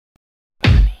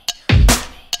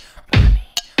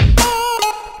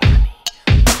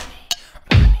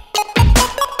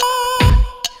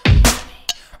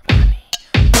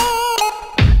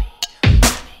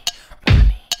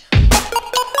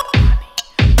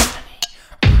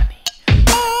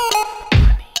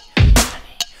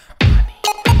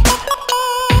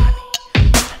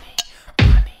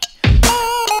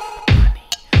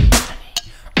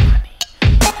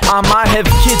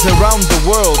friends around the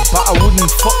world, but I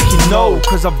wouldn't fucking know,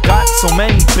 cause I've got so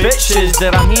many bitches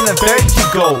that I'm in a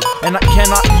vertigo, and I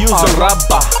cannot use a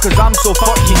rubber, cause I'm so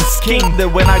fucking skink that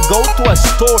when I go to a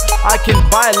store I can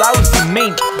buy a lousy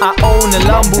mint. I own a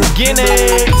Lamborghini,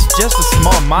 it's just a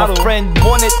small model. My friend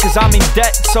won it cause I'm in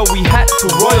debt, so we had to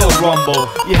Royal Rumble.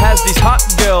 He has this hot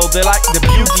girl, they like the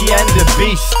Beauty and the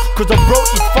Beast, cause I broke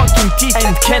his fucking teeth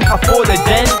and can't afford a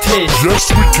dentist. Yes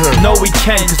we can. No we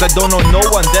can't, cause I don't know no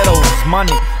one that owes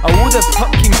money. I would've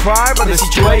fucking cried, but the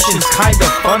situation's kinda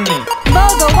funny.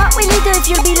 Borgore, what will you do if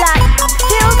you'll be like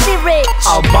filthy rich?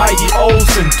 I'll buy the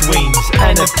Olsen twins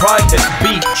and a private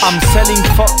beach. I'm selling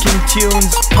fucking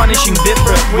tunes, punishing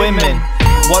different women.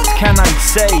 What can I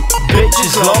say?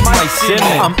 Bitches love my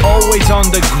simming. I'm always on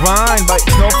the grind, but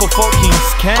it's not for fucking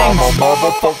skanks. I'm a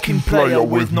motherfucking player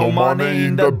with no money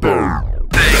in the bank.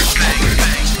 Let's go.